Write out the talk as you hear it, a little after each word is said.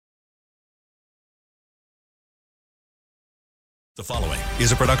The following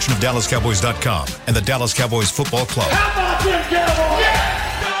is a production of DallasCowboys.com and the Dallas Cowboys Football Club. How about them Cowboys?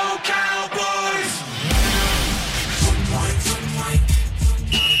 Yeah! Go Cowboys!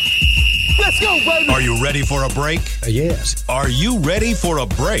 Let's go, baby! Are you ready for a break? Yes. Are you ready for a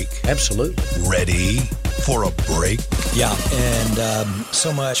break? Absolutely. Ready for a break? Yeah, and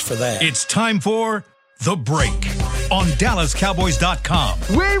so much for that. It's time for The Break on DallasCowboys.com.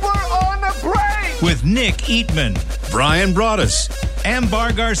 We were on a break! With Nick Eatman, Brian Broaddus,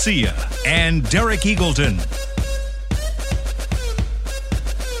 Ambar Garcia, and Derek Eagleton.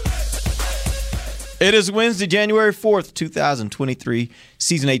 It is Wednesday, January 4th, 2023,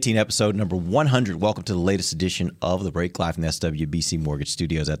 Season 18, Episode number 100. Welcome to the latest edition of The Break, live from the SWBC Mortgage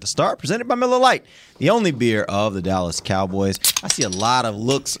Studios at the Start, presented by Miller Lite, the only beer of the Dallas Cowboys. I see a lot of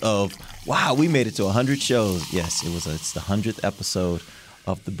looks of, wow, we made it to 100 shows. Yes, it's the 100th episode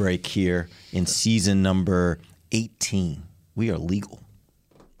of The Break here in season number 18. We are legal.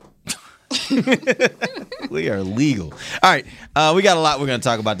 We are legal. All right, we got a lot we're going to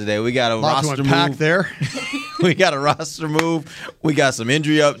talk about today. We got a roster move there. We got a roster move. We got some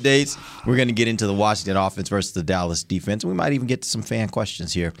injury updates. We're going to get into the Washington offense versus the Dallas defense. We might even get to some fan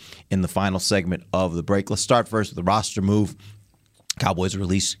questions here in the final segment of The Break. Let's start first with the roster move. Cowboys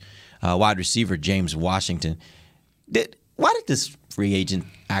release wide receiver James Washington. Why did this free agent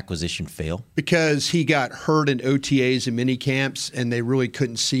acquisition fail? Because he got hurt in OTAs and mini camps, and they really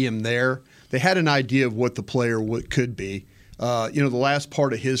couldn't see him there. They had an idea of what the player could be. The last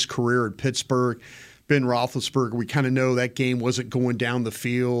part of his career at Pittsburgh, Ben Roethlisberger, we kind of know that game wasn't going down the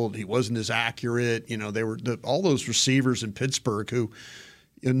field. He wasn't as accurate. They were all those receivers in Pittsburgh who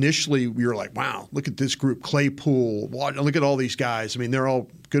initially we were like, wow, look at this group, Claypool, look at all these guys. I mean, they're all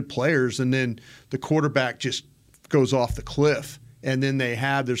good players, and then the quarterback just goes off the cliff. And then they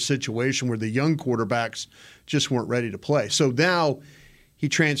have their situation where the young quarterbacks just weren't ready to play. So now he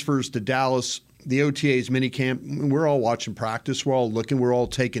transfers to Dallas. The OTA's minicamp, we're all watching practice. We're all looking. We're all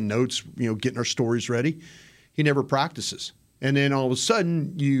taking notes, getting our stories ready. He never practices. And then all of a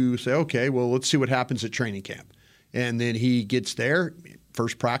sudden you say, okay, well, let's see what happens at training camp. And then he gets there,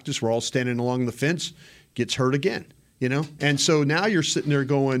 first practice, we're all standing along the fence, gets hurt again, And so now you're sitting there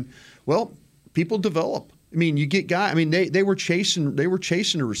going, well, people develop. I mean, you get guys. I mean, they were chasing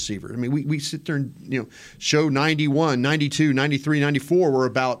a receiver. I mean, we sit there and show 91, 92, 93, 94 were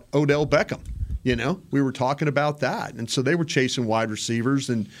about Odell Beckham. We were talking about that, and so they were chasing wide receivers,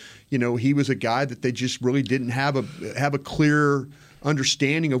 and he was a guy that they just really didn't have a clear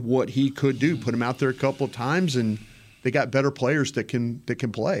understanding of what he could do. Put him out there a couple of times, and they got better players that can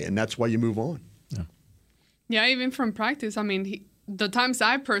play, and that's why you move on. Yeah, even from practice. I mean, the times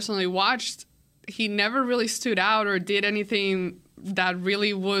I personally watched, he never really stood out or did anything that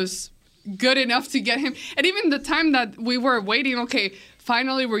really was good enough to get him. And even the time that we were waiting, okay,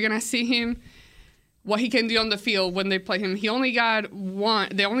 finally we're going to see him, what he can do on the field when they play him. He only got one.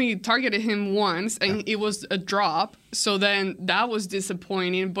 They only targeted him once, and it was a drop. So then that was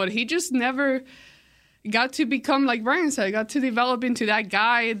disappointing. But he just never got to become, like Brian said, got to develop into that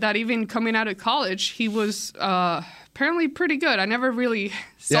guy that even coming out of college, he was apparently pretty good. I never really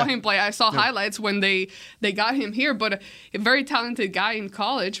saw him play. I saw highlights when they got him here, but a very talented guy in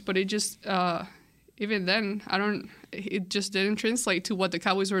college. But it just, even then, it just didn't translate to what the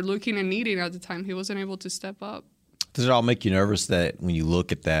Cowboys were looking and needing at the time. He wasn't able to step up. Does it all make you nervous that when you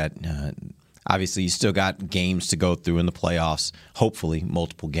look at that, obviously you still got games to go through in the playoffs, hopefully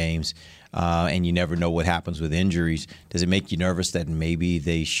multiple games, and you never know what happens with injuries. Does it make you nervous that maybe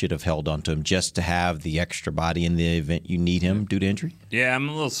they should have held on to him just to have the extra body in the event you need him due to injury? Yeah, I'm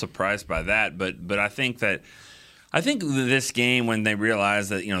a little surprised by that, but I think this game, when they realize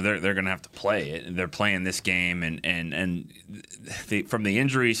that they're going to have to play it, they're playing this game, and from the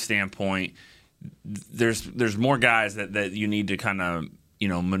injury standpoint, there's more guys that you need to kind of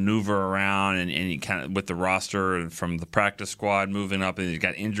maneuver around and kind of with the roster and from the practice squad moving up, and you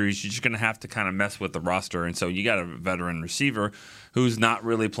got injuries. You're just going to have to kind of mess with the roster, and so you got a veteran receiver who's not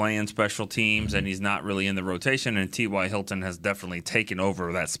really playing special teams, and he's not really in the rotation. And T.Y. Hilton has definitely taken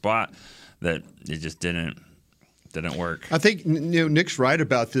over that spot that it just didn't work. I think Nick's right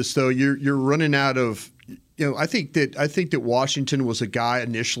about this, though. You're running out of. I think that Washington was a guy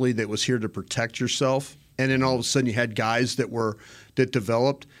initially that was here to protect yourself, and then all of a sudden you had guys that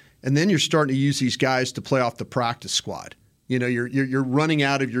developed, and then you're starting to use these guys to play off the practice squad. You're running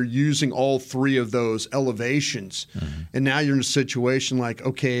out of. You're using all three of those elevations, and now you're in a situation like,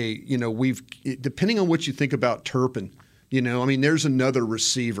 okay, we've depending on what you think about Turpin. There's another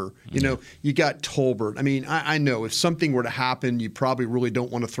receiver. You got Tolbert. I know if something were to happen, you probably really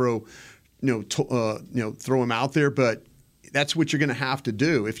don't want to throw him out there. But that's what you're going to have to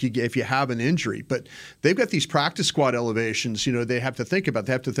do if you have an injury. But they've got these practice squad elevations, they have to think about.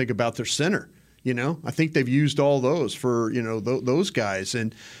 They have to think about their center. I think they've used all those for those guys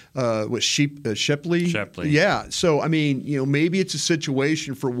and with Shipley. Yeah. So maybe it's a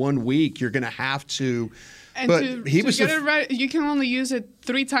situation for 1 week you're going to have to. And but to get it right, you can only use it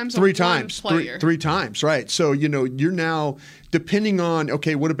 3 times. Three times, three times, right? So you're now depending on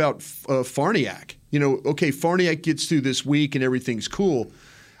what about Farniak? Farniak gets through this week and everything's cool.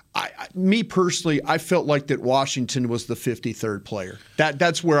 Me personally, I felt like that Washington was the 53rd player.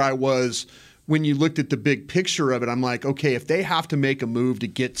 That's where I was when you looked at the big picture of it. I'm like, okay, if they have to make a move to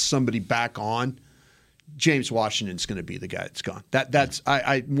get somebody back on, James Washington's going to be the guy that's gone. That's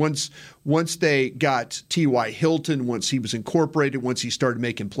once they got T.Y. Hilton, once he was incorporated, once he started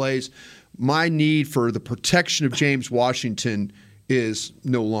making plays, my need for the protection of James Washington is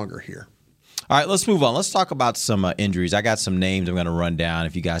no longer here. All right, let's move on. Let's talk about some injuries. I got some names I'm going to run down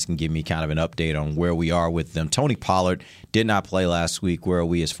if you guys can give me kind of an update on where we are with them. Tony Pollard did not play last week. Where are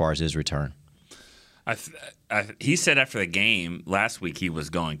we as far as his return? He said after the game last week he was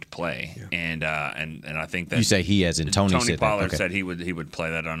going to play, and I think that you say he as in Tony said Pollard said he would play.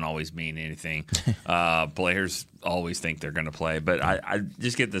 That doesn't always mean anything. Players always think they're going to play, but I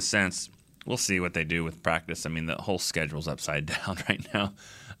just get the sense we'll see what they do with practice. I mean, the whole schedule's upside down right now.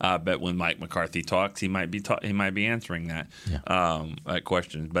 But when Mike McCarthy talks, he might be answering that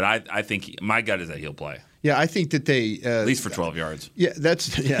question. But I think my gut is that he'll play. Yeah, I think that they at least for 12 yards. Yeah, that's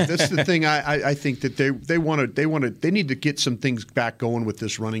the thing. I think that they need to get some things back going with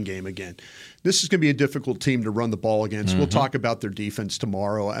this running game again. This is going to be a difficult team to run the ball against. We'll talk about their defense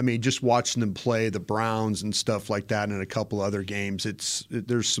tomorrow. I mean, just watching them play the Browns and stuff like that in a couple other games,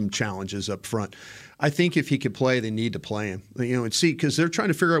 there's some challenges up front. I think if he could play, they need to play him. And see, because they're trying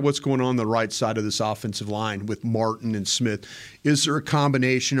to figure out what's going on the right side of this offensive line with Martin and Smith. Is there a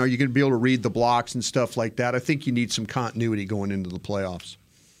combination? Are you going to be able to read the blocks and stuff like that? I think you need some continuity going into the playoffs.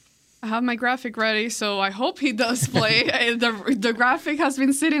 I have my graphic ready, so I hope he does play. The graphic has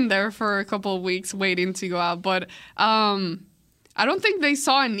been sitting there for a couple of weeks waiting to go out, but I don't think they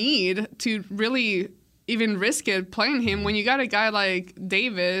saw a need to really even risk it playing him. When you got a guy like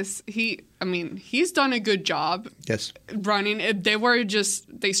Davis, he's done a good job running.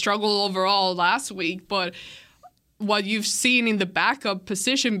 They struggled overall last week, but what you've seen in the backup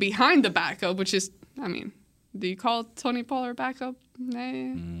position behind the backup, which is, do you call Tony Pollard backup?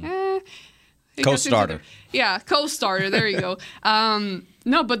 Co-starter. Yeah, co-starter. There you go.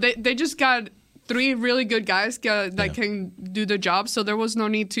 No, but they just got 3 really good guys that can do the job, so there was no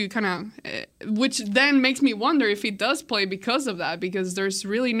need to kind of which then makes me wonder if he does play because of that, because there's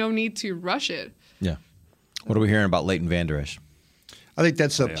really no need to rush it. Yeah. What are we hearing about Leighton Vander Esch? I think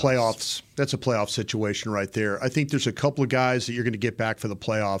that's a playoff situation right there. I think there's a couple of guys that you're going to get back for the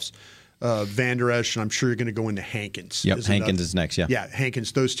playoffs. Vander Esch, and I'm sure you're going to go into Hankins. Yep, Hankins is next, yeah. Yeah,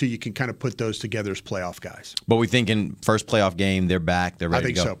 Hankins. Those two, you can kind of put those together as playoff guys. But we think in first playoff game, they're back, they're ready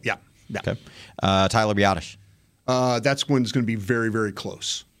to go. I think so, yeah. Okay. Tyler Biadasz. That's when it's going to be very, very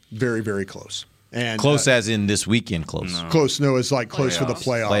close. Very, very close. And close as in this weekend close? No. Close, no, it's like close for the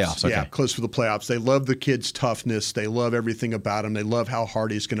playoffs. Playoffs, okay. Yeah, close for the playoffs. They love the kid's toughness. They love everything about him. They love how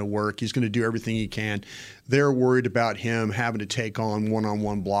hard he's going to work. He's going to do everything he can. They're worried about him having to take on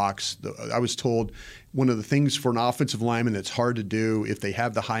one-on-one blocks. I was told one of the things for an offensive lineman that's hard to do if they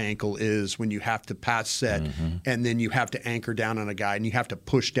have the high ankle is when you have to pass set and then you have to anchor down on a guy and you have to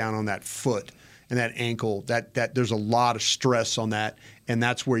push down on that foot and that ankle. That there's a lot of stress on that, and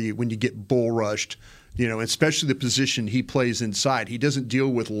that's where when you get bull rushed, especially the position he plays inside. He doesn't deal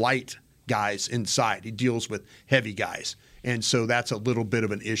with light guys inside. He deals with heavy guys. And so that's a little bit of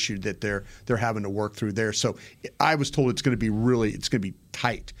an issue that they're having to work through there. So I was told it's going to be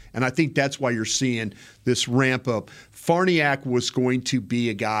tight. And I think that's why you're seeing this ramp up. Farniak was going to be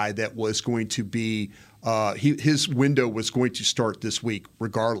a guy that was going to be his window was going to start this week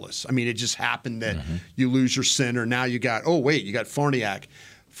regardless. I mean, it just happened that you lose your center. Now you got Farniak.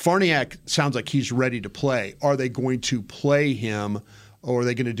 Farniak sounds like he's ready to play. Are they going to play him? Or are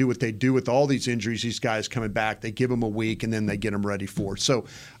they going to do what they do with all these injuries, these guys coming back? They give them a week, and then they get them ready for it. So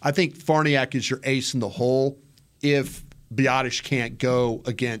I think Farniak is your ace in the hole if Biadasz can't go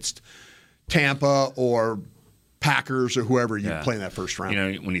against Tampa or Packers or whoever you play in that first round.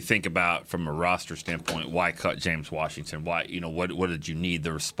 When you think about from a roster standpoint, why cut James Washington? Why, what did you need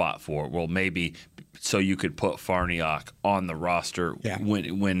the spot for? Well, maybe so you could put Farniak on the roster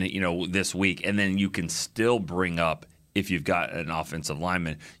when this week, and then you can still bring up. If you've got an offensive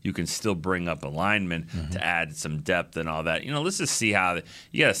lineman, you can still bring up a lineman to add some depth and all that. Let's just see how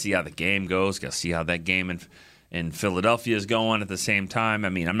you got to see how the game goes. Got to see how that game and Philadelphia is going at the same time. I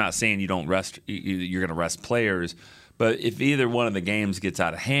mean, I'm not saying you don't rest. You're going to rest players, but if either one of the games gets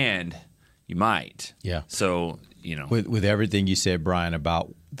out of hand, you might. Yeah. So with everything you said, Brian,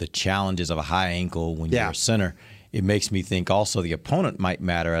 about the challenges of a high ankle when you're a center, it makes me think also the opponent might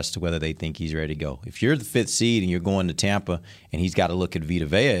matter as to whether they think he's ready to go. If you're the 5th seed and you're going to Tampa and he's got to look at Vita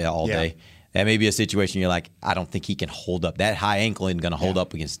Vea all day, that may be a situation you're like, I don't think he can hold up. That high ankle isn't going to hold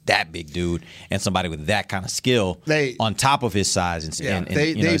up against that big dude and somebody with that kind of skill on top of his size.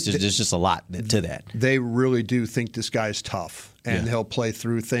 There's just a lot to that. They really do think this guy's tough, and he'll play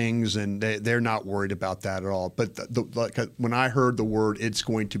through things, and they're not worried about that at all. But when I heard the word, it's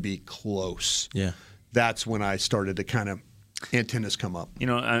going to be close. Yeah. That's when I started to kind of antennas come up.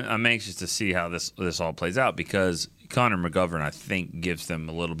 I'm anxious to see how this all plays out because Connor McGovern, I think, gives them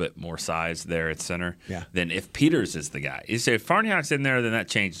a little bit more size there at center than if Peters is the guy. You say if Farniok's in there, then that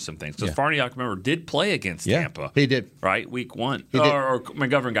changes some things. Because Farniok, remember, did play against Tampa. He did. Right? Week 1. He did. Or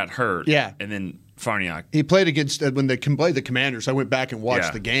McGovern got hurt. Yeah. And then Farniok. He played against when they played the Commanders. I went back and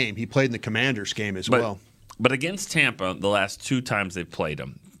watched the game. He played in the Commanders game as well. But against Tampa, the last 2 times they've played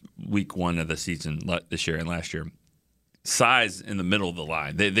them, Week 1 of the season this year and last year, size in the middle of the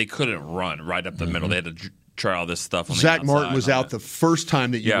line. They couldn't run right up the middle. They had to try all this stuff on the Zach outside. Martin was out the first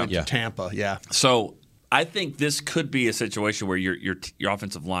time that you went to Tampa. Yeah. So I think this could be a situation where your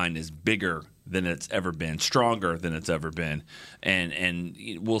offensive line is bigger than it's ever been, stronger than it's ever been, and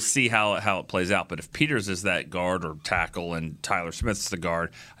we'll see how it plays out. But if Peters is that guard or tackle and Tyler Smith's the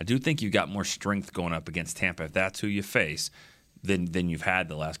guard, I do think you've got more strength going up against Tampa if that's who you face than you've had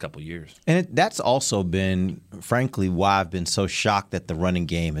the last couple of years. And that's also been, frankly, why I've been so shocked that the running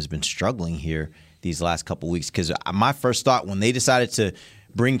game has been struggling here these last couple of weeks. Because my first thought when they decided to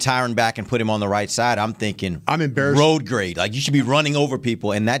bring Tyron back and put him on the right side, I'm thinking, I'm embarrassed. Road grade. Like, you should be running over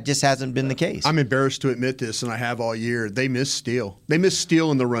people, and that just hasn't been the case. I'm embarrassed to admit this, and I have all year. They miss Steele. They miss Steele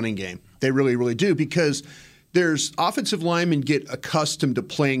in the running game. They really, really do, because there's offensive linemen get accustomed to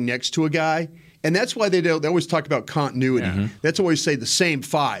playing next to a guy. And that's why they always talk about continuity. Mm-hmm. That's always say the same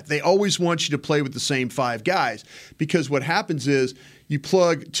 5. They always want you to play with the same 5 guys, because what happens is you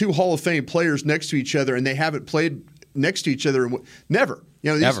plug 2 Hall of Fame players next to each other and they haven't played next to each other never.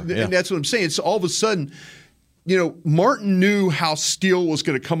 And that's what I'm saying. So all of a sudden, Martin knew how Steele was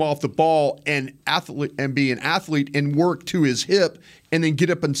going to come off the ball and be an athlete and work to his hip and then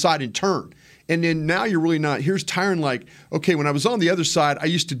get up inside and turn. And then now you're really not. Here's Tyron like, okay, when I was on the other side, I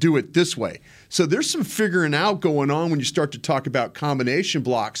used to do it this way. So there's some figuring out going on when you start to talk about combination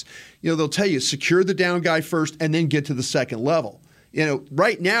blocks. They'll tell you secure the down guy first and then get to the second level.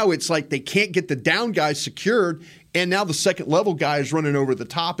 Right now it's like they can't get the down guy secured, and now the second level guy is running over the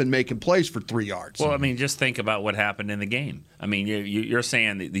top and making plays for 3 yards. Well, I mean, just think about what happened in the game. I mean, you're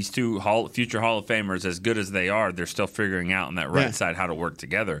saying that these 2 future Hall of Famers, as good as they are, they're still figuring out on that right side how to work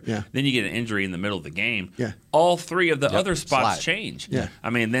together. Yeah. Then you get an injury in the middle of the game. Yeah. All 3 of the other spots change. Yeah. I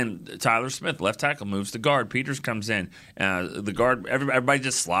mean, then Tyler Smith, left tackle, moves to guard. Peters comes in. The guard, everybody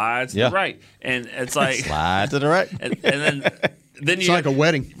just slides to the right. And it's like slide to the right. And then it's like a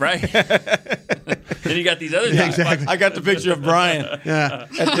wedding. Right. Then you got these other guys. Exactly. I got the picture of Brian. Yeah.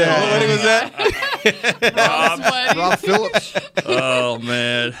 What wedding was that? Rob Phillips. Oh,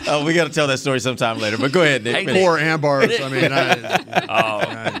 man. Oh, we got to tell that story sometime later. But go ahead, Nick. Poor Ambars. I mean,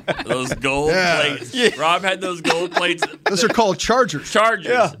 those gold plates. Yeah. Rob had those gold plates. Those are called Chargers.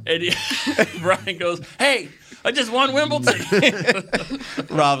 Yeah. And Brian goes, hey, I just won Wimbledon.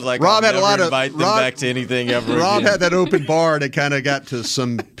 Rob's like, Rob had a lot of invite them back to anything ever. Rob again. had that open bar that kind of got to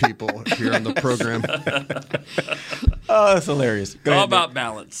some people here on the program. Oh, that's hilarious. Go ahead, about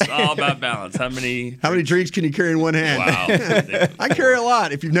balance. All about balance. How many drinks can you carry in one hand? Wow. I carry a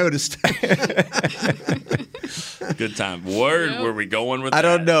lot, if you've noticed. Good time. Where we going with that?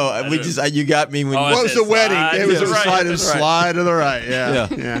 I don't know. You got me when what was the wedding? It was a slide to the right.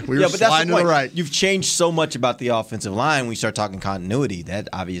 Yeah. We were sliding to the right. You've changed so much about the offensive line. We start talking continuity. That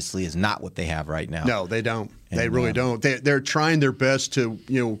obviously is not what they have right now. No, they don't. They really don't. They're trying their best to,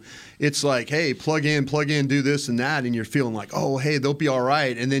 it's like, hey, plug in, do this and that, and you're feeling like, oh, hey, they'll be all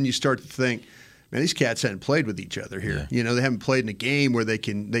right. And then you start to think, man, these cats haven't played with each other here. Yeah. They haven't played in a game where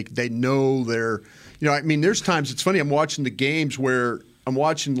they know they're, there's times, it's funny, I'm watching the games where I'm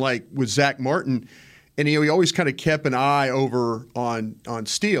watching like with Zach Martin, and he always kind of kept an eye over on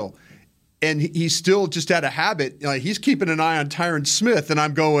Steele. And he's still just out of habit. He's keeping an eye on Tyron Smith, and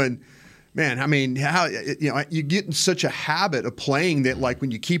I'm going, Man, I mean, how you get in such a habit of playing that, like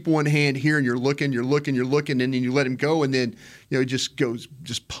when you keep one hand here and you're looking, and then you let him go, and then it just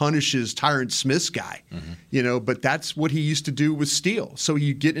punishes Tyron Smith's guy, But that's what he used to do with Steele. So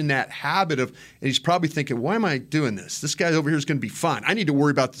you get in that habit of, and he's probably thinking, why am I doing this? This guy over here is going to be fine. I need to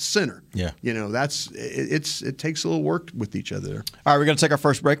worry about the center. Yeah, it takes a little work with each other there. All right, we're going to take our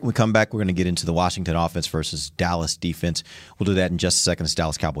first break. When we come back, we're going to get into the Washington offense versus Dallas defense. We'll do that in just a second. It's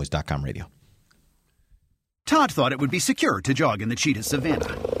DallasCowboys.com radio. Todd thought it would be secure to jog in the cheetah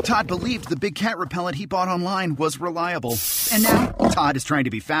savanna. Todd believed the big cat repellent he bought online was reliable. And now, Todd is trying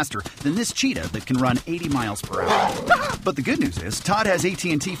to be faster than this cheetah that can run 80 miles per hour. But the good news is, Todd has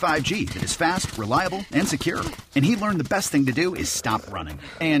AT&T 5G that is fast, reliable, and secure. And he learned the best thing to do is stop running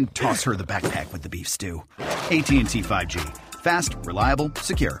and toss her the backpack with the beef stew. AT&T 5G. Fast, reliable,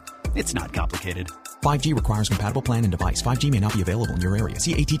 secure. It's not complicated. 5G requires compatible plan and device. 5G may not be available in your area.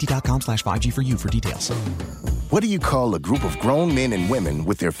 See att.com/5G for you for details. What do you call a group of grown men and women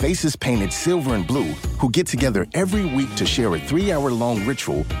with their faces painted silver and blue who get together every week to share a 3-hour-long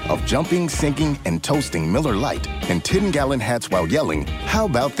ritual of jumping, singing, and toasting Miller Lite in 10-gallon hats while yelling, "How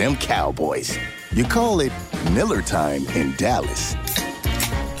about them Cowboys?" You call it Miller Time in Dallas.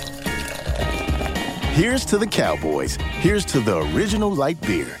 Here's to the Cowboys. Here's to the original light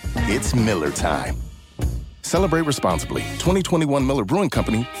beer. It's Miller Time. Celebrate responsibly. 2021 Miller Brewing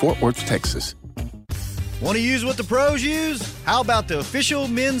Company, Fort Worth, Texas. Want to use what the pros use? How about the official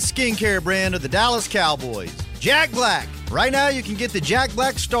men's skincare brand of the Dallas Cowboys, Jack Black? Right now, you can get the Jack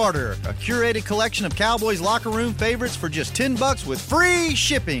Black Starter, a curated collection of Cowboys locker room favorites for just $10 with free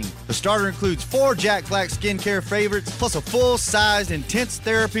shipping. The starter includes 4 Jack Black skincare favorites, plus a full-sized intense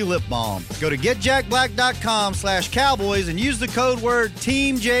therapy lip balm. Go to getjackblack.com/Cowboys and use the code word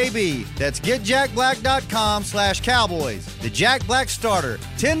TEAMJB. That's getjackblack.com/Cowboys. The Jack Black Starter,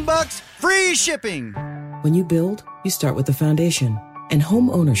 $10, free shipping. When you build, you start with the foundation. And home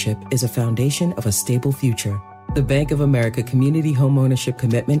ownership is a foundation of a stable future. The Bank of America Community Home Ownership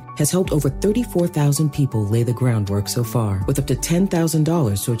Commitment has helped over 34,000 people lay the groundwork so far, with up to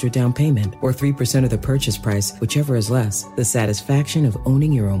 $10,000 towards your down payment or 3% of the purchase price, whichever is less. The satisfaction of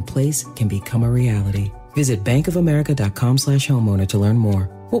owning your own place can become a reality. Visit bankofamerica.com/homeowner to learn more.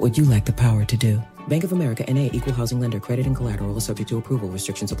 What would you like the power to do? Bank of America N.A. Equal Housing Lender. Credit and collateral is subject to approval.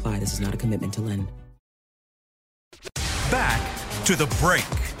 Restrictions apply. This is not a commitment to lend. Back to the break.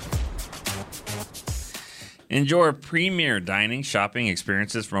 Enjoy premier dining, shopping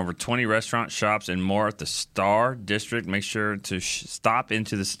experiences from over 20 restaurant shops and more at the Star District. Make sure to stop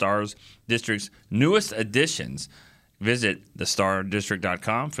into the Star District's newest additions. Visit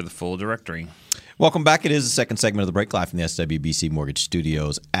thestardistrict.com for the full directory. Welcome back. It is the second segment of the break, live from the SWBC Mortgage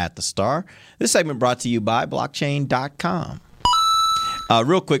Studios at the Star. This segment brought to you by Blockchain.com.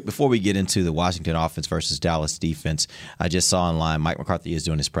 Real quick, before we get into the Washington offense versus Dallas defense, I just saw online Mike McCarthy is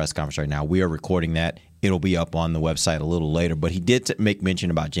doing his press conference right now. We are recording that. It'll be up on the website a little later. But he did make mention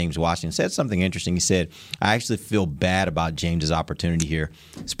about James Washington. Said something interesting. He said, I actually feel bad about James's opportunity here.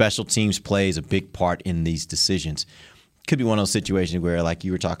 Special teams plays a big part in these decisions. Could be one of those situations where, like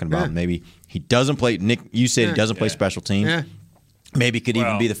you were talking about, maybe he doesn't play. Nick, you said he doesn't play special teams. Yeah. Maybe it could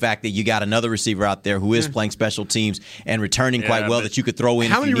even be the fact that you got another receiver out there who is playing special teams and returning quite well that you could throw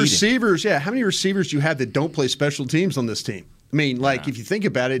in. How many receivers? Yeah, how many receivers do you have that don't play special teams on this team? I mean, like if you think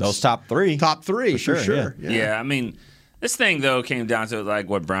about it, those top three for sure. Yeah, I mean, this thing though came down to like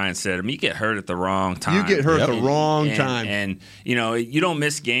what Brian said. I mean, you get hurt at the wrong time. You get hurt at the wrong time, and you don't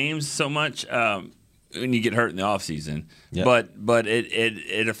miss games so much. When you get hurt in the offseason. But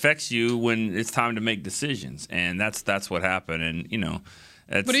it affects you when it's time to make decisions, and that's what happened. And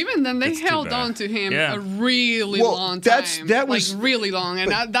but even then, they held on to him a really long time. That was really long,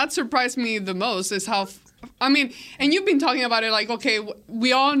 and that surprised me the most. Is how, and you've been talking about it. Like, okay,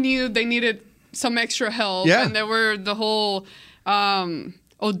 we all knew they needed some extra help, and there were the whole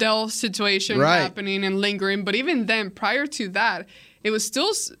Odell situation happening and lingering. But even then, prior to that, it was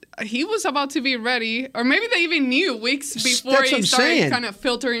still he was about to be ready, or maybe they even knew weeks before he started kind of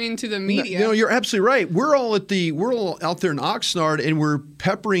filtering into the media. No, you're absolutely right. We're all out there in Oxnard, and we're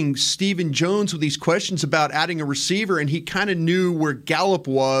peppering Stephen Jones with these questions about adding a receiver, and he kind of knew where Gallup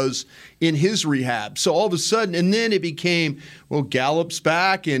was in his rehab. So all of a sudden, and then it became, well, Gallup's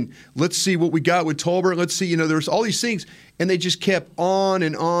back, and let's see what we got with Tolbert. Let's see, there's all these things, and they just kept on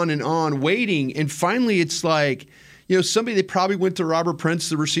and on and on waiting, and finally it's like, somebody, they probably went to Robert Prince,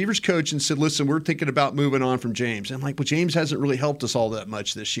 the receivers coach, and said, listen, we're thinking about moving on from James. And I'm like, well, James hasn't really helped us all that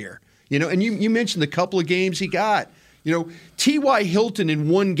much this year. And you mentioned the couple of games he got. T.Y. Hilton in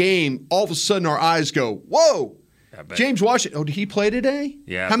one game, all of a sudden our eyes go, whoa. James Washington. Oh, did he play today?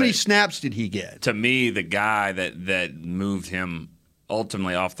 Yeah. How many snaps did he get? To me, the guy that moved him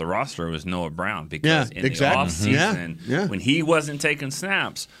ultimately off the roster was Noah Brown, because in the offseason, when he wasn't taking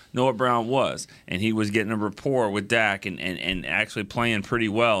snaps, Noah Brown was. And he was getting a rapport with Dak and actually playing pretty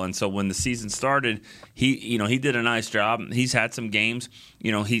well. And so when the season started, he did a nice job. He's had some games.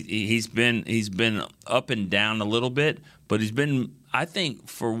 He's been up and down a little bit, but he's been, I think,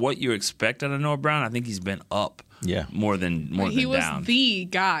 for what you expect out of Noah Brown, I think he's been up more than down. He was the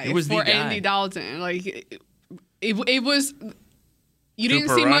guy for Andy Dalton. Like it was. You didn't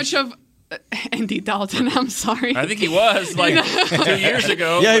see much of Andy Dalton. I'm sorry. I think he was 2 years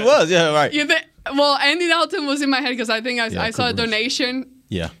ago. Yeah, he was. Yeah, right. Well, Andy Dalton was in my head because I think I saw a donation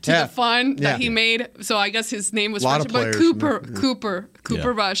to the fund that he made. So I guess his name was Rush. But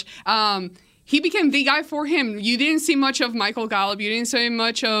Cooper Rush. He became the guy for him. You didn't see much of Michael Gallup. You didn't see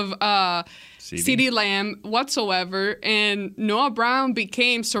much of CeeDee Lamb whatsoever. And Noah Brown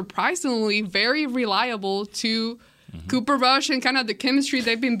became surprisingly very reliable to Cooper Rush and kind of the chemistry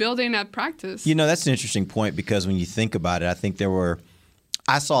they've been building at practice. That's an interesting point, because when you think about it, I think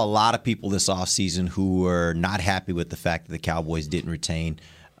I saw a lot of people this offseason who were not happy with the fact that the Cowboys didn't retain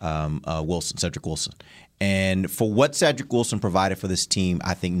Cedric Wilson. And for what Cedric Wilson provided for this team,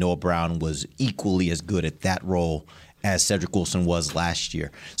 I think Noah Brown was equally as good at that role as Cedric Wilson was last year.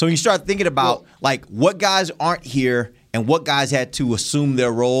 So when you start thinking about what guys aren't here and what guys had to assume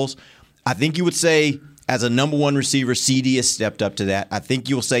their roles, I think you would say, as a number one receiver, CD has stepped up to that. I think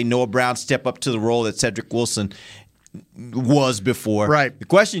you'll say Noah Brown stepped up to the role that Cedric Wilson was before. Right. The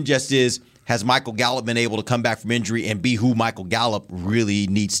question just is, has Michael Gallup been able to come back from injury and be who Michael Gallup really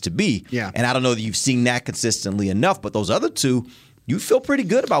needs to be? Yeah. And I don't know that you've seen that consistently enough, but those other two, you feel pretty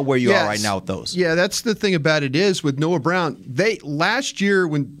good about where you are right now with those. Yeah, that's the thing about it is with Noah Brown, last year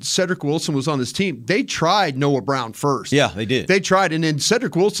when Cedric Wilson was on this team, they tried Noah Brown first. Yeah, they did. They tried, and then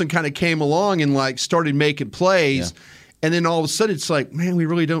Cedric Wilson kind of came along and started making plays. Yeah. And then all of a sudden it's like, man, we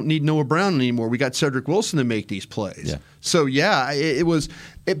really don't need Noah Brown anymore. We got Cedric Wilson to make these plays. Yeah. So, it was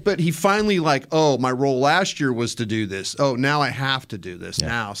 – but he finally my role last year was to do this. Oh, now I have to do this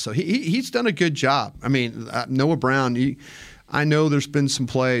now. So he's done a good job. I mean, Noah Brown, I know there's been some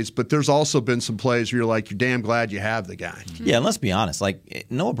plays, but there's also been some plays where you're damn glad you have the guy. Yeah, and let's be honest.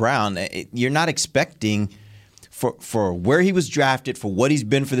 Noah Brown, you're not expecting for where he was drafted, for what he's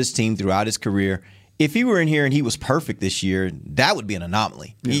been for this team throughout his career. If he were in here and he was perfect this year, that would be an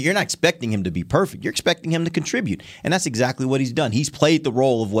anomaly. Yeah. You're not expecting him to be perfect. You're expecting him to contribute. And that's exactly what he's done. He's played the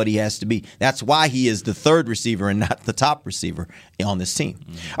role of what he has to be. That's why he is the third receiver and not the top receiver on this team.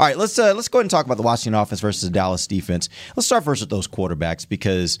 Mm-hmm. All right, let's go ahead and talk about the Washington offense versus the Dallas defense. Let's start first with those quarterbacks,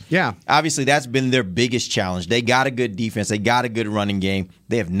 because obviously that's been their biggest challenge. They got a good defense. They got a good running game.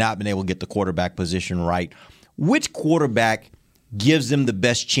 They have not been able to get the quarterback position right. Which quarterback gives them the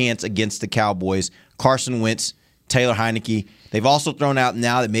best chance against the Cowboys? Carson Wentz, Taylor Heineke. They've also thrown out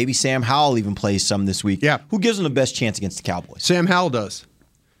now that maybe Sam Howell even plays some this week. Yeah. Who gives them the best chance against the Cowboys? Sam Howell does.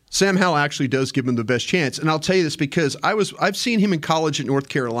 Sam Howell actually does give him the best chance. And I'll tell you this because I've seen him in college at North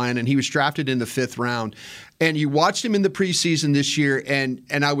Carolina, and he was drafted in the 5th round. And you watched him in the preseason this year, and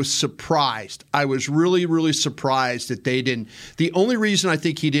I was surprised. I was really, really surprised that they didn't. The only reason I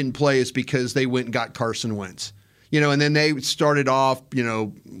think he didn't play is because they went and got Carson Wentz. And then they started off,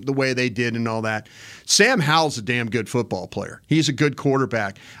 the way they did and all that. Sam Howell's a damn good football player. He's a good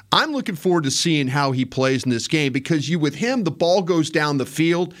quarterback. I'm looking forward to seeing how he plays in this game because with him, the ball goes down the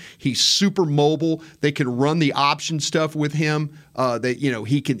field. He's super mobile. They can run the option stuff with him.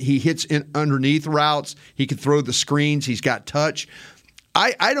 He hits underneath routes. He can throw the screens. He's got touch.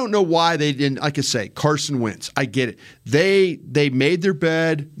 I don't know why they didn't, like I say, Carson Wentz. I get it. They made their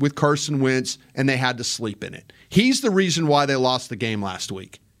bed with Carson Wentz, and they had to sleep in it. He's the reason why they lost the game last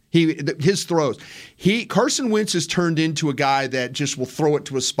week. His throws. Carson Wentz has turned into a guy that just will throw it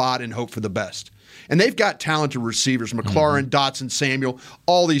to a spot and hope for the best. And they've got talented receivers. McLaurin, Dotson, Samuel.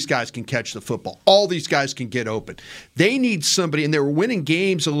 All these guys can catch the football. All these guys can get open. They need somebody, and they were winning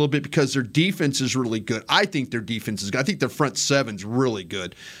games a little bit because their defense is really good. I think their defense is good. I think their front seven's really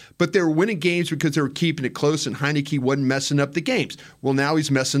good. But they were winning games because they were keeping it close, and Heineke wasn't messing up the games. Well, now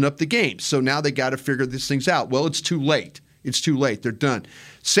he's messing up the games. So now they got to figure these things out. Well, it's too late. It's too late. They're done.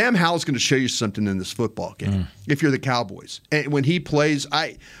 Sam Howell's going to show you something in this football game if you're the Cowboys. And when he plays,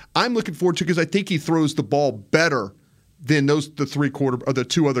 I'm looking forward to it because I think he throws the ball better than the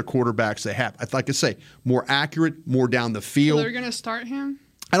two other quarterbacks they have. Like I say, more accurate, more down the field. So they're going to start him?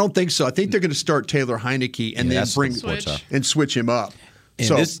 I don't think so. I think they're going to start Taylor Heineke and then switch him up. And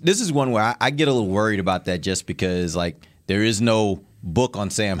this is one where I get a little worried about that just because there is no book on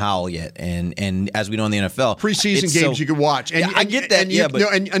Sam Howell yet, and as we know in the NFL, preseason games you could watch. And I get that.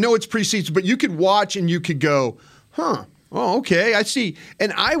 And I know it's preseason, but you could watch and you could go, huh? Oh, okay, I see.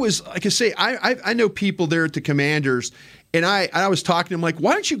 And I was, like I say, I know people there at the Commanders, and I was talking to them like,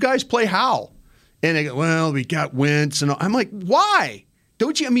 why don't you guys play Howell? And they go, well, we got Wentz, and I'm like, why?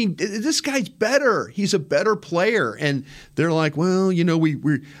 Don't you? I mean, this guy's better. He's a better player. And they're like, well, you know,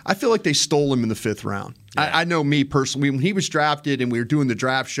 I feel like they stole him in the 5th round. Yeah. I know me personally, when he was drafted and we were doing the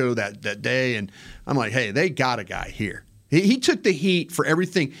draft show that day, and I'm like, hey, they got a guy here. He took the heat for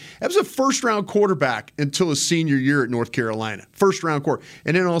everything. That was a first-round quarterback until his senior year at North Carolina. First-round quarter.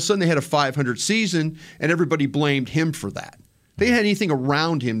 And then all of a sudden they had a 500 season, and everybody blamed him for that. They had anything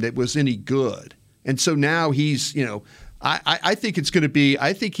around him that was any good. And so now he's, you know, I think it's going to be.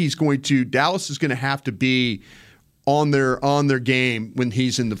 I think Dallas is going to have to be on their game when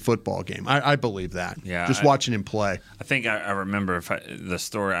he's in the football game. I believe that. Yeah, just watching him play. I think I remember the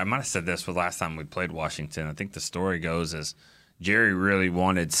story. I might have said this the last time we played Washington. I think the story goes is Jerry really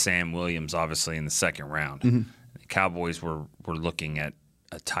wanted Sam Williams, obviously in the 2nd round. Mm-hmm. The Cowboys were looking at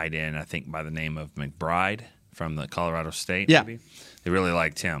a tight end, I think by the name of McBride from the Colorado State. Yeah, maybe. They really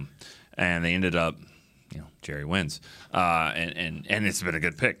liked him, and they ended up. You know, Jerry wins, and it's been a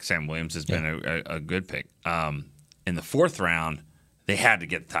good pick. Sam Williams has been a good pick. In the 4th round, they had to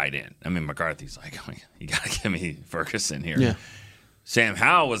get tight end. I mean, McCarthy's like, oh, you got to give me Ferguson here. Yeah. Sam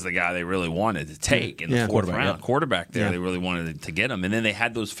Howell was the guy they really wanted to take in the 4th round. Quarterback there, they really wanted to get him. And then they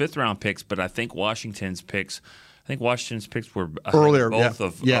had those 5th round picks, but I think Washington's picks were earlier, both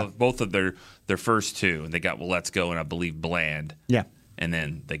of their first 2, and they got Let's Go and I believe Bland. Yeah, and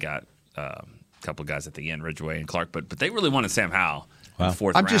then they got. A couple of guys at the end, Ridgeway and Clark, but they really wanted Sam Howell in the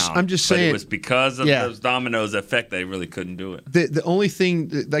 4th round. I'm just saying it was because of those dominoes effect they really couldn't do it. The only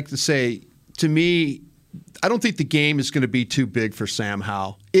thing I'd like to say, to me, I don't think the game is going to be too big for Sam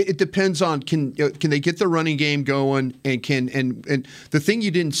Howell. It depends on can they get the running game going, and the thing you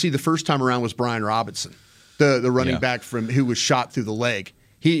didn't see the first time around was Brian Robinson, the running back who was shot through the leg.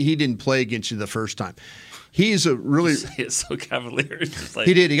 He didn't play against you the first time. He's a really. It's so cavalier. It's like,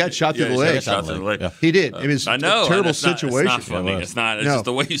 he did. He got shot through the leg. Yeah. He did. It was a terrible situation. It's not funny. It's not. It's just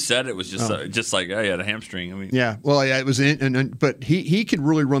the way you said it was just like, oh, he had a hamstring. I mean, yeah. Well, yeah, it was. But he could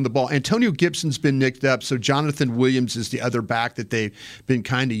really run the ball. Antonio Gibson's been nicked up, so Jonathan Williams is the other back that they've been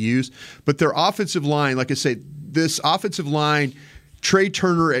kind of used. But their offensive line, like I say, this offensive line. Trey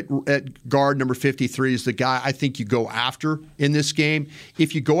Turner at guard number 53 is the guy I think you go after in this game.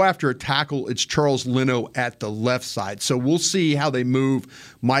 If you go after a tackle, it's Charles Leno at the left side. So we'll see how they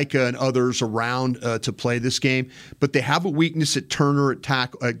move Micah and others around to play this game. But they have a weakness at Turner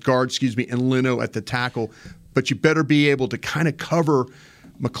at guard, and Leno at the tackle. But you better be able to kind of cover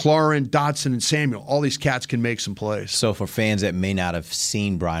McLaurin, Dotson, and Samuel. All these cats can make some plays. So for fans that may not have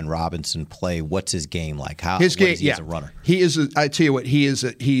seen Brian Robinson play, what's his game like? His game, as a runner? I tell you what,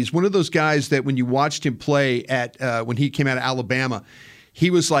 he's one of those guys that when you watched him play at when he came out of Alabama, he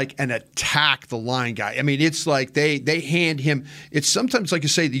was like an attack the line guy. I mean, it's like they hand him. It's sometimes like you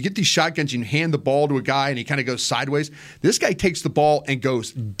say, you get these shotguns, you hand the ball to a guy and he kind of goes sideways. This guy takes the ball and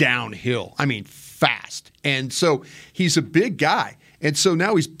goes downhill. I mean, fast. And so he's a big guy. And so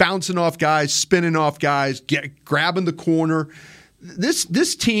now he's bouncing off guys, spinning off guys, grabbing the corner.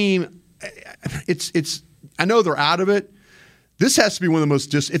 This team, it's. I know they're out of it. This has to be one of the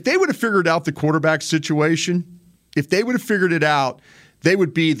most. If they would have figured out the quarterback situation, if they would have figured it out, they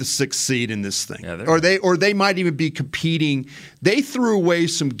would be the 6th seed in this thing, or they might even be competing. They threw away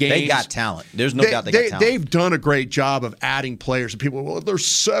some games. They got talent. There's no doubt they got talent. They've done a great job of adding players. And people, well, they're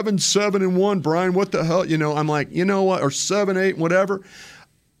 7-7-1, Brian. What the hell? You know, I'm like, you know what? Or 7-8, whatever.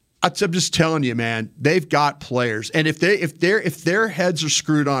 I'm just telling you, man. They've got players, and if their heads are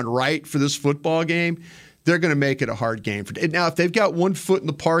screwed on right for this football game, they're going to make it a hard game for. Now, if they've got one foot in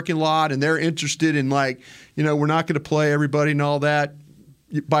the parking lot and they're interested in we're not going to play everybody and all that.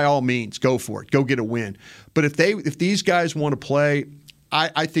 By all means, go for it. Go get a win. But if these guys want to play,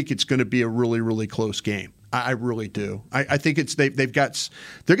 I think it's going to be a really, really close game. I really do. I think they're going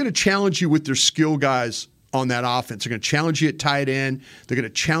to challenge you with their skill guys on that offense. They're going to challenge you at tight end. They're going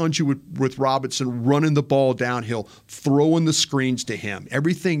to challenge you with Robinson running the ball downhill, throwing the screens to him.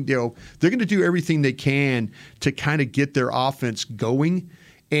 Everything, they're going to do everything they can to kind of get their offense going.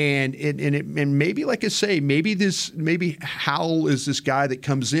 And maybe, like I say, maybe Howell is this guy that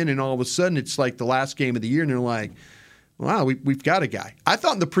comes in and all of a sudden it's like the last game of the year and they're like, wow, we've got a guy. I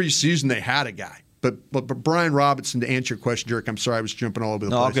thought in the preseason they had a guy. But Brian Robinson, to answer your question, Dirk, I'm sorry I was jumping all over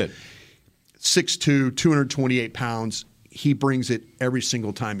the place. All good. 6'2", 228 pounds. he brings it every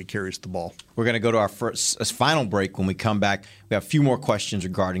single time he carries the ball. We're going to go to our final break. When we come back, we have a few more questions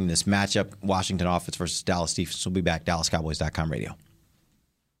regarding this matchup, Washington offense versus Dallas defense. We'll be back, DallasCowboys.com radio.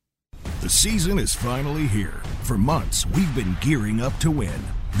 The season is finally here. For months, we've been gearing up to win.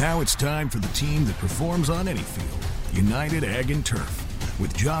 Now it's time for the team that performs on any field, United Ag and Turf.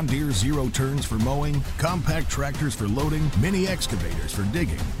 With John Deere Zero Turns for mowing, compact tractors for loading, mini excavators for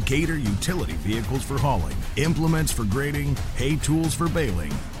digging, Gator utility vehicles for hauling, implements for grading, hay tools for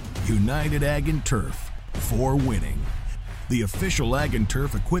baling. United Ag and Turf, for winning. The official Ag and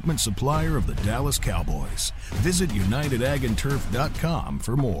Turf equipment supplier of the Dallas Cowboys. Visit UnitedAgAndTurf.com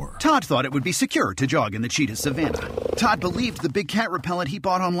for more. Todd thought it would be secure to jog in the cheetah savanna. Todd believed the big cat repellent he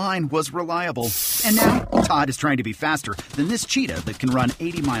bought online was reliable. And now, Todd is trying to be faster than this cheetah that can run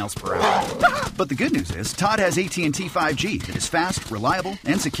 80 miles per hour. But the good news is, Todd has AT&T 5G that is fast, reliable,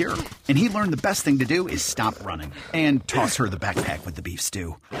 and secure. And he learned the best thing to do is stop running and toss her the backpack with the beef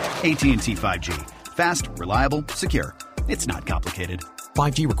stew. AT&T 5G. Fast, reliable, secure. It's not complicated.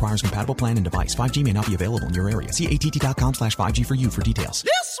 5G requires compatible plan and device. 5G may not be available in your area. See att.com/5G for you for details.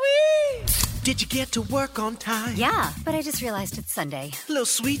 This sweet! Did you get to work on time? Yeah, but I just realized it's Sunday. Little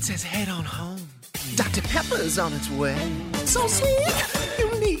Sweet says head on home. Dr. Pepper's on its way. So sweet,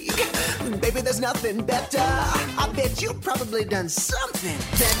 unique. Baby, there's nothing better. I bet you've probably done something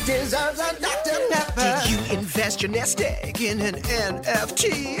that deserves a Dr. Pepper. Did you invest your nest egg in an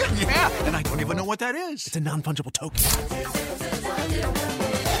NFT? Yeah, and I don't even know what that is. It's a non-fungible token.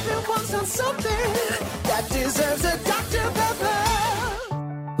 Everyone's done something that deserves a Dr. Pepper.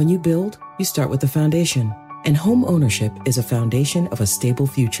 When you build, you start with the foundation. And home ownership is a foundation of a stable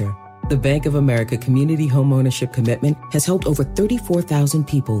future. The Bank of America Community Home Ownership Commitment has helped over 34,000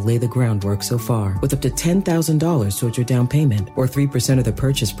 people lay the groundwork so far, with up to $10,000 towards your down payment or 3% of the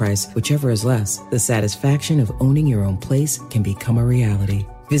purchase price, whichever is less. The satisfaction of owning your own place can become a reality.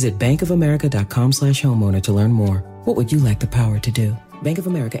 Visit bankofamerica.com/homeowner to learn more. What would you like the power to do? Bank of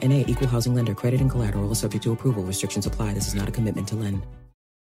America N.A. Equal Housing Lender. Credit and collateral is subject to approval. Restrictions apply. This is not a commitment to lend.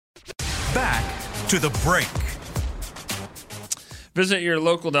 Back to the break. Visit your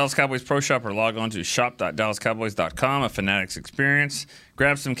local Dallas Cowboys Pro Shop or log on to shop.dallascowboys.com, a Fanatics experience.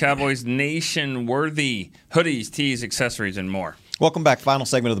 Grab some Cowboys Nation-worthy hoodies, tees, accessories, and more. Welcome back. Final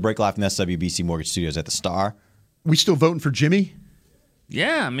segment of the break live from the SWBC Mortgage Studios at the Star. We still voting for Jimmy?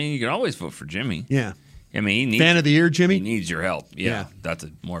 Yeah, I mean, you can always vote for Jimmy. Yeah. I mean, he needs Fan of the year, Jimmy? He needs your help. Yeah. That's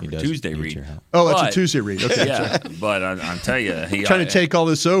more of a Tuesday read. Oh, that's a Tuesday read. Okay. Yeah, but I'll tell you. Trying to take all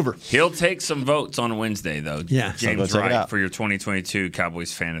this over. He'll take some votes on Wednesday, though. Yeah. James Wright for your 2022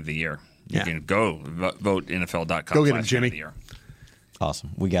 Cowboys Fan of the Year. You can go vote NFL.com. Go get him, Jimmy.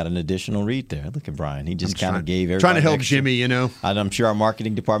 Awesome. We got an additional read there. Look at Brian. He just kind of gave everybody trying to help extra. Jimmy, you know. And I'm sure our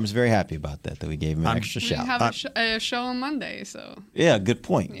marketing department's very happy about that we gave him an extra We shout. have a show on Monday, so. Yeah, good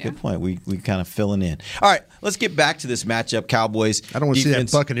point. Yeah. Good point. We kind of filling in. All right, let's get back to this matchup. Cowboys. I don't want to see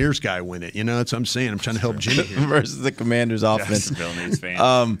that Buccaneers guy win it. You know, that's what I'm saying. I'm trying to help Jimmy here. versus the Commanders offense. Needs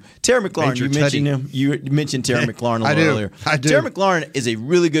fan. Terry McLaurin, Major you mentioned Teddy. him. You mentioned Terry McLaurin a little earlier. I do. Terry McLaurin is a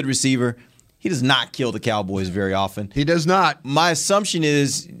really good receiver. He does not kill the Cowboys very often. He does not. My assumption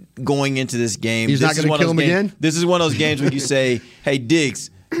is going into this game, He's not going to kill him again? This is one of those games where you say, hey,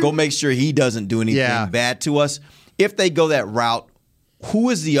 Diggs, go make sure he doesn't do anything bad to us. If they go that route, who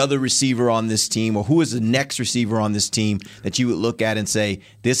is the other receiver on this team, or who is the next receiver on this team that you would look at and say,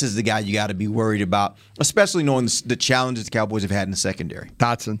 this is the guy you got to be worried about, especially knowing the challenges the Cowboys have had in the secondary?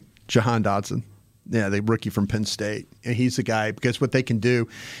 Jahan Dotson. Yeah, the rookie from Penn State. And he's the guy, because what they can do,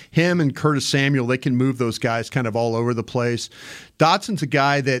 him and Curtis Samuel, they can move those guys kind of all over the place. Dotson's a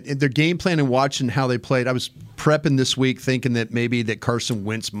guy that in their game plan and watching how they played, I was prepping this week thinking that maybe that Carson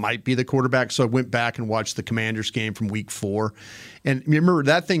Wentz might be the quarterback. So I went back and watched the Commanders game from week 4. And remember,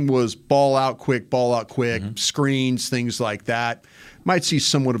 that thing was ball out quick, screens, things like that. Might see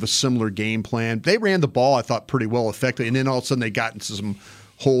somewhat of a similar game plan. They ran the ball, I thought, pretty well effectively. And then all of a sudden they got into some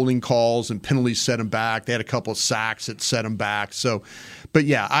holding calls and penalties set them back. They had a couple of sacks that set them back. So, but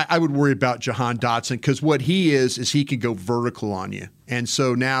yeah, I would worry about Jahan Dotson, because what he is he can go vertical on you. And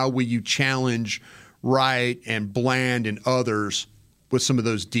so now when you challenge Wright and Bland and others with some of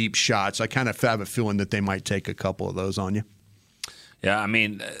those deep shots, I kind of have a feeling that they might take a couple of those on you. Yeah, I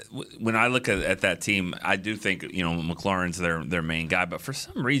mean, when I look at that team, I do think, McLaurin's their main guy, but for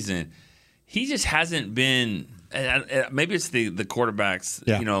some reason, he just hasn't been. Maybe it's the quarterbacks,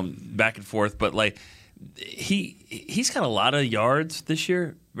 back and forth, but like he's got a lot of yards this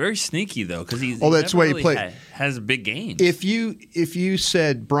year. Very sneaky though, because that's the way he played. Has big games. If you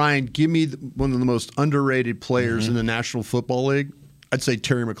said, Brian, give me one of the most underrated players in the National Football League, I'd say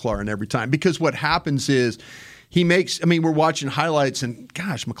Terry McLaurin every time, because what happens is he makes. I mean, we're watching highlights, and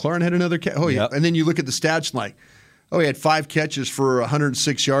gosh, McLaurin had another catch. Oh yeah, and then you look at the stats and like, oh, he had 5 catches for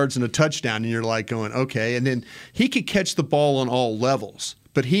 106 yards and a touchdown, and you're like going, okay. And then he could catch the ball on all levels.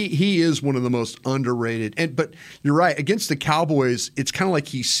 But he is one of the most underrated. But you're right. Against the Cowboys, it's kind of like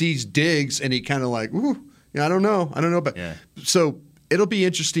he sees Diggs and he kind of like, ooh, I don't know. But so it'll be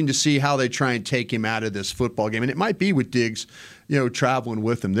interesting to see how they try and take him out of this football game. And it might be with Diggs, traveling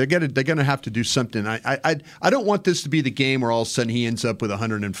with him. They're gonna have to do something. I don't want this to be the game where all of a sudden he ends up with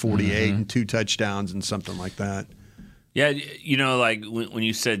 148 and 2 touchdowns and something like that. Yeah, like when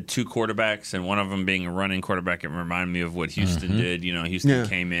you said 2 quarterbacks and one of them being a running quarterback, it reminded me of what Houston did. Houston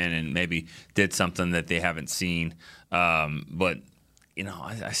came in and maybe did something that they haven't seen. But,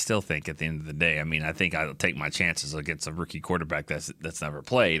 I still think at the end of the day, I think I'll take my chances against a rookie quarterback that's never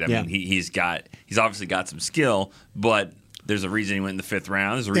played. I mean, he's obviously got some skill, but there's a reason he went in the 5th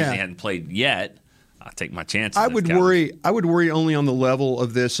round. There's a reason he hadn't played yet. I'll take my chances. I would worry only on the level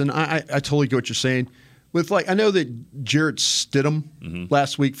of this, and I totally get what you're saying. I know that Jarrett Stidham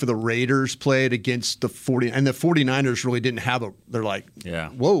last week for the Raiders played against the 40, and the 49ers really didn't have they're like,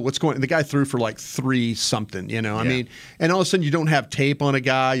 whoa, what's going on? The guy threw for like 3 something, I mean, and all of a sudden you don't have tape on a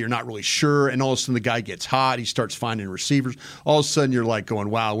guy, you're not really sure, and all of a sudden the guy gets hot, he starts finding receivers. All of a sudden you're like going,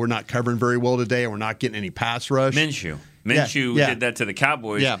 wow, we're not covering very well today, and we're not getting any pass rush. Minshew did that to the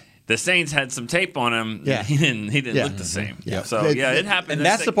Cowboys. Yeah. The Saints had some tape on him. Yeah. He didn't look the same. Yeah. So, it happened. And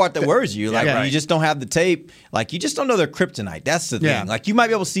that's the part that worries you. When you just don't have the tape, you just don't know their kryptonite. That's the thing. You might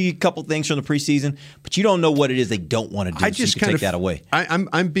be able to see a couple things from the preseason, but you don't know what it is they don't want to do. You can take that away.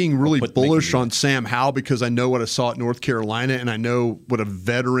 I'm being really bullish on Sam Howell because I know what I saw at North Carolina, and I know what a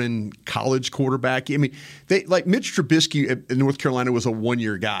veteran college quarterback. I mean, Mitch Trubisky at North Carolina was a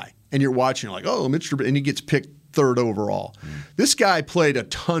 1-year guy, and you're watching, you're like, oh, Mitch Trubisky, and he gets picked 3rd overall. This guy played a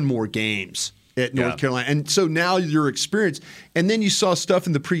ton more games at North Carolina. And so now your experience, and then you saw stuff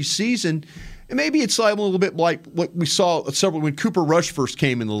in the preseason, and maybe it's a little bit like what we saw when Cooper Rush first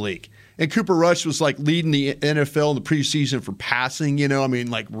came in the league. And Cooper Rush was leading the NFL in the preseason for passing,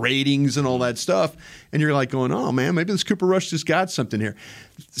 ratings and all that stuff. And you're going, oh man, maybe this Cooper Rush just got something here.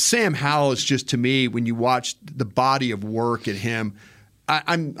 Sam Howell is just, to me, when you watch the body of work at him,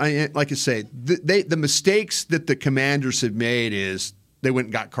 the mistakes that the Commanders have made is they went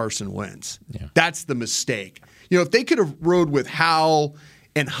and got Carson Wentz. Yeah. That's the mistake. If they could have rode with Howell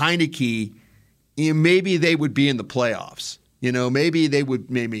and Heineke, maybe they would be in the playoffs. Maybe that would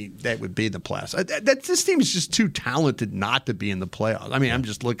be the playoffs. This team is just too talented not to be in the playoffs. I mean, I'm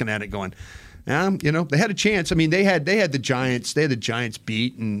just looking at it going, they had a chance. I mean, they had the Giants. They had the Giants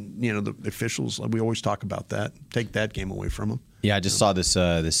beat, and the officials. We always talk about that. Take that game away from them. Yeah, I just saw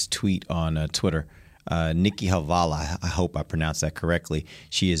this tweet on Twitter. Nikki Havala, I hope I pronounced that correctly.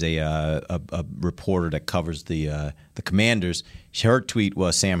 She is a reporter that covers the Commanders. Her tweet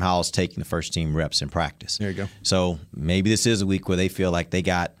was Sam Howell's taking the first team reps in practice. There you go. So maybe this is a week where they feel like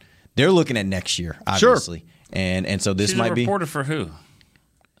they're looking at next year, obviously. Sure. And so this might be. She's a reporter for who?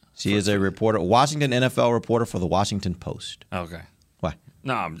 She is a reporter, Washington NFL reporter for the Washington Post. Okay. Why?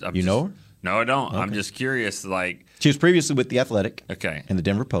 No, I'm you know her? No, I don't. Okay. I'm just curious. She was previously with The Athletic. Okay. And the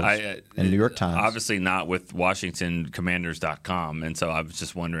Denver Post and the New York Times. Obviously not with WashingtonCommanders.com. And so I was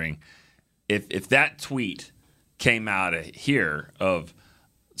just wondering if that tweet came out of here of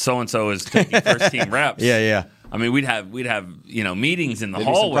so-and-so is taking first-team reps. Yeah. I mean, we'd have meetings in the There'd hallway. Be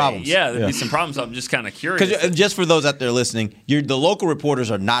some problems. There'd be some problems. I'm just kind of curious. Because just for those out there listening, the local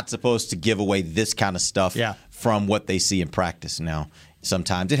reporters are not supposed to give away this kind of stuff from what they see in practice. Now,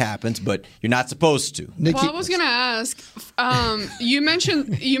 sometimes it happens, but you're not supposed to. Well, I was going to ask. You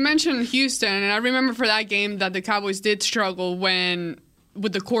mentioned Houston, and I remember for that game that the Cowboys did struggle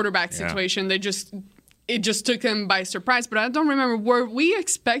with the quarterback situation. It just took them by surprise. But I don't remember. Were we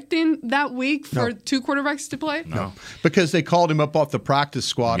expecting that week for 2 quarterbacks to play? No, because they called him up off the practice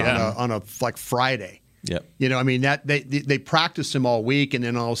squad on a Friday. Yep. I mean that they practiced him all week, and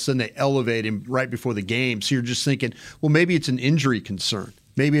then all of a sudden they elevate him right before the game. So you're just thinking, well, maybe it's an injury concern.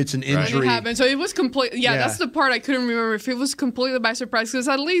 Maybe it's an injury. It happened. So it was complete. Yeah, that's the part I couldn't remember if it was completely by surprise. Because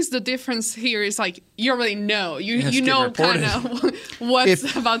at least the difference here is you already know. You know kind of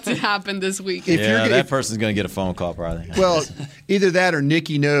what's about to happen this week. That person's going to get a phone call probably. Well, either that or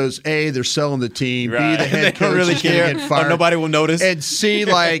Nikki knows A, they're selling the team. Right. B, the head coach really is going to get fired. Nobody will notice. And C,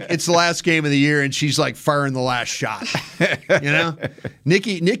 it's the last game of the year, and she's firing the last shot.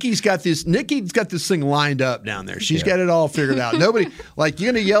 Nikki's got this thing lined up down there. She's got it all figured out. Nobody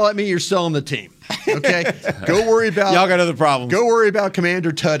you're going to yell at me, you're selling the team. Okay, go worry about y'all got other problems. Go worry about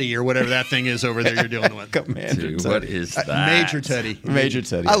Commander Tutty or whatever that thing is over there you're dealing with. Commander Dude, Tutty. what is that? Major Tutty. Major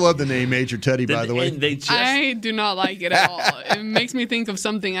Tutty. I love the name Major Tutty, by the way. And they just, I do not like it at all. It makes me think of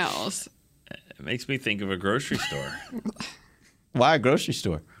something else. it makes me think of a grocery store. Why a grocery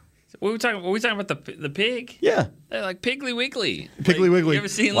store? Were we talking about the pig? Yeah. They're like Piggly Wiggly. Piggly Wiggly. You ever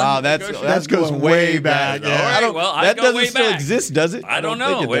seen Wow, like, that grocery- goes way back. All right, well, I that go doesn't way still back. exist, does it? I don't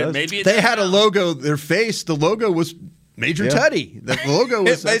know. think it does. Maybe it They does had a now. logo. Their face. The logo was Major Yeah. Tutty. The logo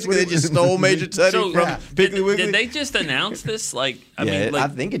was Basically, they just stole Major Tutty So, from yeah. Piggly Wiggly. Did they just announce this? Like, I yeah, mean, like, I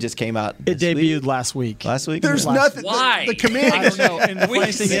think it just came out. It this debuted week. last week. Last week. There's Last- nothing. Why? The Commanders. I don't know. And the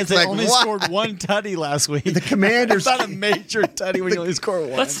funny thing is, they Like, only what? scored one tutty last week. The Commanders. It's not a major tutty when you only score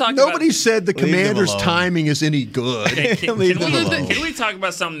one. let's talk Nobody about. said the Leave them Commanders' alone. timing is any good. Can Leave them we, alone. can we talk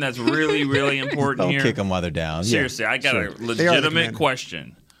about something that's really, really important Don't here? kick them while they're down. Seriously, Yeah, I got sure. a They are the legitimate Commanders.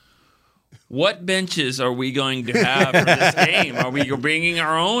 question. What benches are we going to have for this game? Are we bringing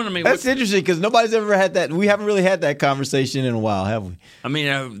our own? I mean, That's interesting because nobody's ever had that. We haven't really had that conversation in a while, have we?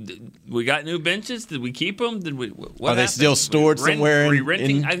 we got new benches. Did we keep them? Did we? What Are they happened? still stored somewhere Were in- you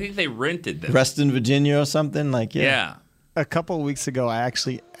renting? in- I think they rented them. Reston, Virginia, or something like Yeah, A couple of weeks ago, I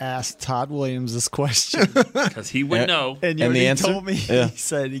actually asked Todd Williams this question. because he would know. And you And the already answer? told me, Yeah.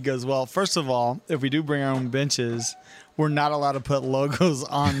 he goes, well, first of all, if we do bring our own benches, we're not allowed to put logos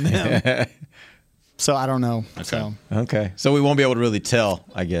on them. So I don't know. So Okay, so we won't be able to really tell,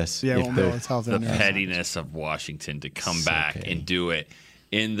 I guess. yeah, if we'll be able they're- to tell if The they're new. pettiness of Washington to come So back petty. and do it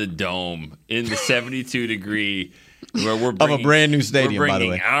in the dome in the 72-degree where we're Of a bringing, brand new stadium, We're by the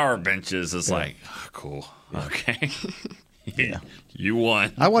bringing way. our benches. It's like, oh, cool, okay, you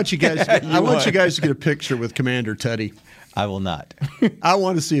won. I want you guys. I want you guys to get a picture with Commander Tutty. I will not. I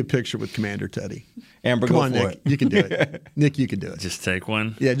want to see a picture with Commander Tutty. Amber, Come go on, for Nick. it. You can do it. Nick, you can do it. Just take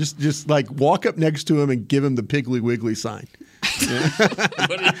one. Yeah, just like walk up next to him and give him the Piggly Wiggly sign.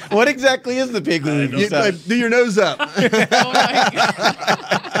 What exactly is the Piggly Wiggly You, sign? like, do your nose up. Oh my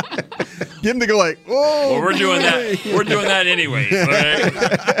God. Give him to go like, whoa. Well, we're doing that. We're doing that anyway.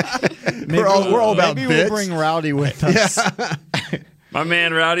 Right? We're all about Maybe bits. we'll bring Rowdy with us. My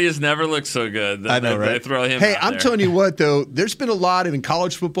man Rowdy has never looked so good. I know, They right? throw him. Hey, out I'm there. telling you what, though, there's been a lot in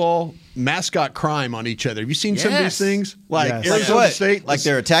college football mascot crime on each other. Have you seen some of these Yes. things? Like Yes. Like Arizona what? State. Like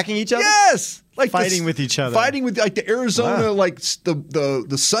they're attacking each other? Yes. Like Fighting with each other. Fighting with like the Arizona, Wow. like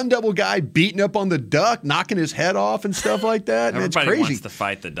the Sun Devil guy beating up on the duck, knocking his head off and stuff like that. And it's Everybody crazy. wants to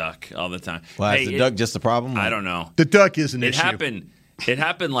fight the duck all the time. Why Hey, is the duck just a problem? I don't know. The duck is an It issue. happened. It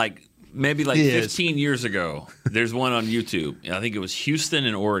happened like maybe like It is. 15 years ago. There's one on YouTube. I think it was Houston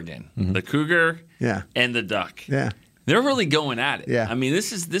and Oregon. The cougar Yeah. and the duck. Yeah. They're really going at it. Yeah. I mean,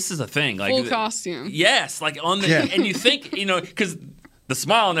 this is a thing. Like Full costume. Yes, like on the Yeah. and you think, because the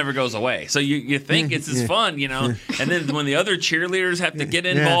smile never goes away. So you think it's as fun, And then when the other cheerleaders have to get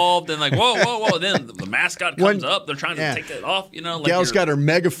involved and like, whoa, then the mascot comes up. They're trying to take it off, like Gal's you're- got her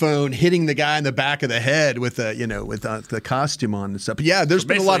megaphone hitting the guy in the back of the head with the costume on and stuff. But yeah, there's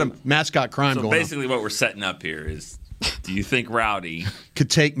been a lot of basically- mascot crime So going on. basically, what we're setting up here is, do you think Rowdy? Could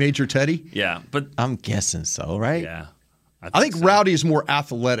take Major Teddy? Yeah, but I'm guessing so, right? yeah, I think so. Rowdy is more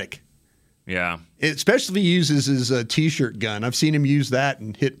athletic, Yeah, especially if he uses his T-shirt gun. I've seen him use that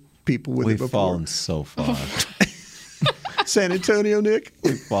and hit people with it We've before. fallen so far. San Antonio, Nick.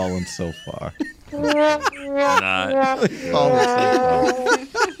 We've fallen so far.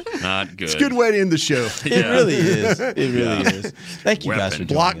 not good. It's a good way to end the show. It Yeah. really is. It really is. Thank you guys for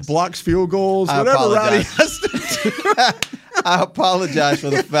joining us. Blocks field goals, I whatever Rowdy apologize. has to do. I apologize for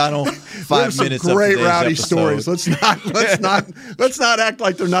the final 5 There's some minutes. great of today's Rowdy episode. stories. Let's not act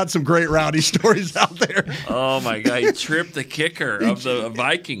like there are not some great Rowdy stories out there. Oh my God! He tripped the kicker of the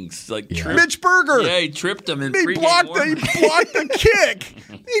Vikings. Tripped, Mitch Berger. Yeah, he tripped him in He pregame blocked warm. the kick.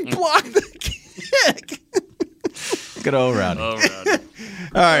 He blocked the kick. Good old Rowdy. Oh, Rowdy.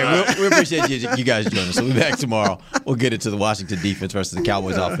 All right, we appreciate you guys joining us. We'll be back tomorrow. We'll get into the Washington defense versus the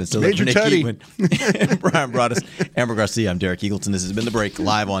Cowboys offense. So Major Nick Teddy. Eatman and Brian Broaddus, Amber Garcia. I'm Derek Eagleton. This has been The Break,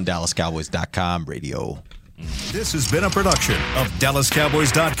 live on DallasCowboys.com radio. This has been a production of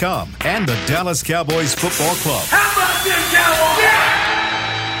DallasCowboys.com and the Dallas Cowboys Football Club. How about this, Cowboys? Yeah!